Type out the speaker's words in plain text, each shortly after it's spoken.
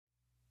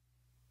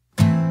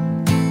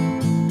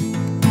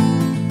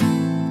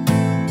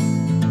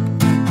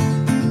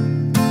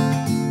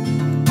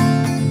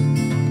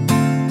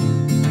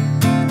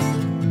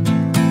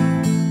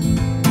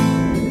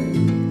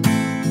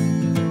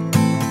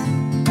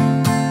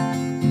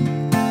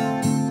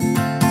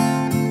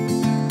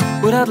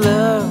Without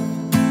love,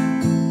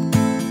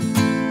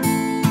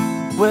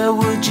 where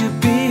would you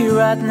be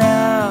right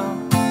now?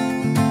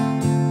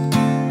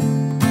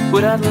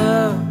 Without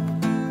love,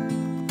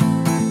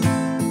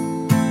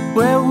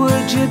 where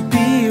would you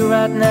be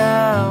right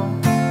now?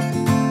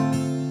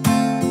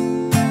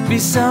 Be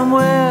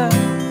somewhere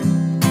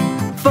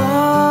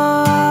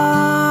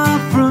far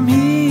from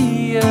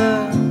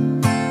here.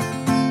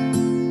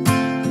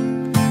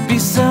 Be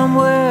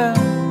somewhere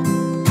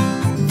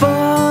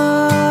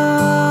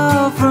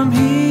far from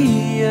here.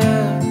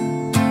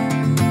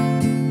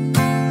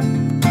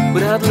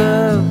 Without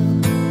love,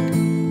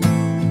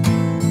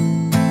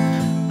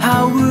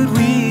 how would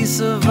we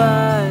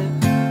survive?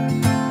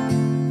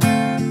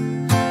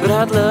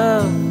 Without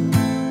love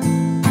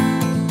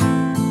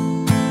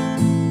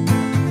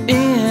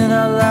in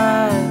our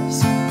lives,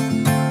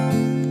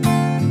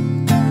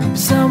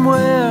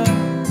 somewhere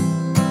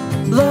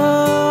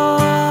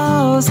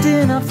lost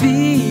in our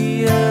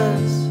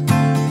fears.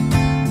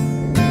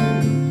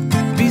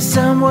 Be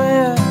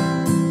somewhere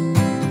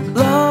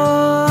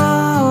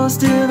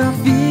lost in our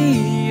fears.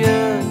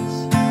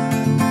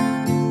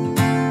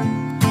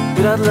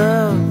 Without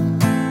love,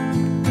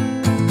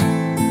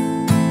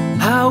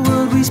 how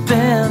would we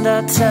spend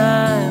our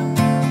time?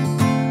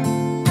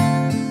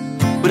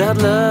 Without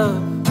love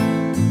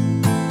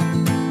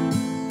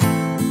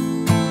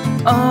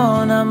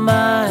on our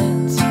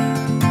minds,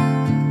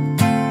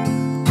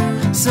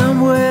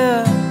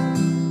 somewhere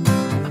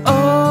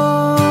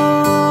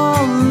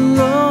all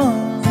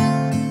alone,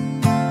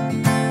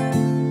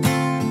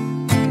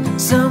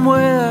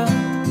 somewhere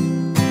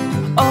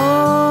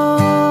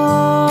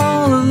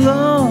all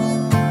alone.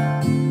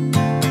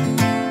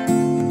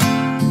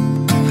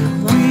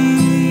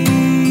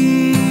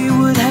 We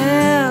would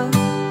have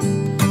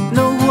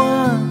no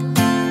one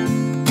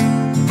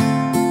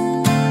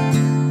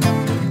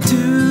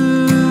to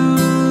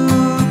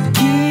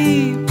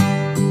keep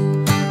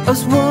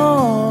us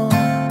warm,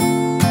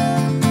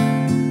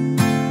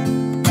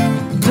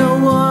 no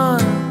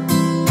one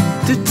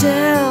to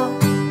tell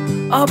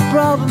our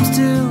problems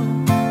to,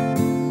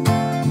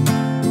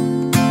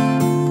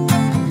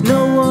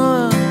 no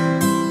one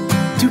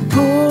to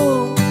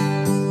pull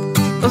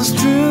us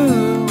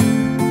through.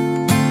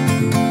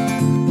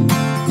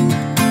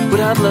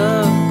 Without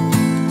love,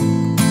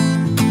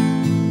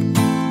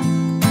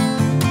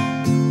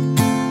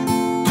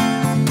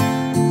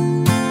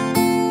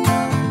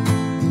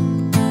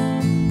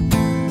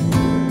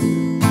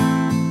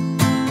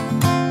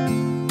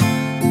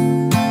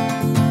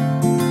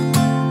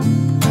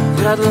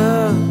 without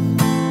love,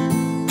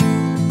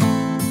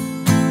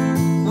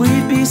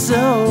 we'd be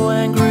so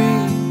angry.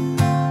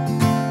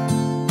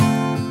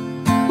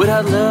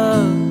 Without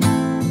love,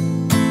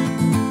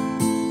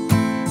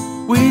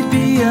 we'd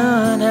be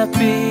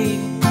unhappy.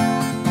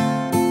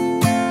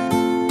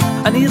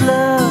 I need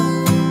love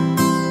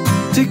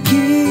to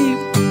keep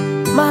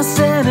my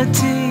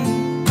sanity.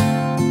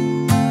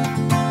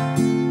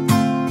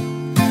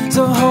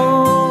 So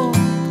hold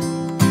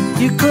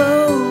you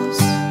close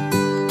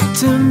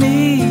to me.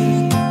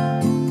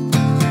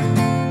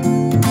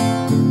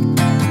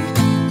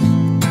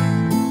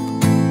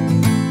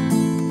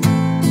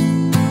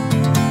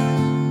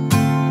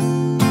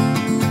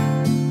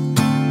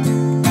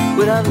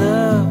 Without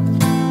love,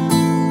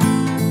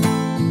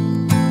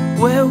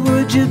 where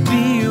would you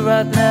be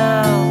right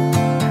now?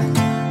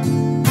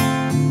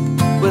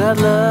 Without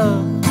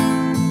love,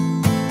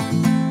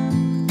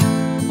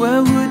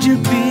 where would you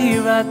be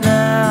right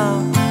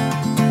now?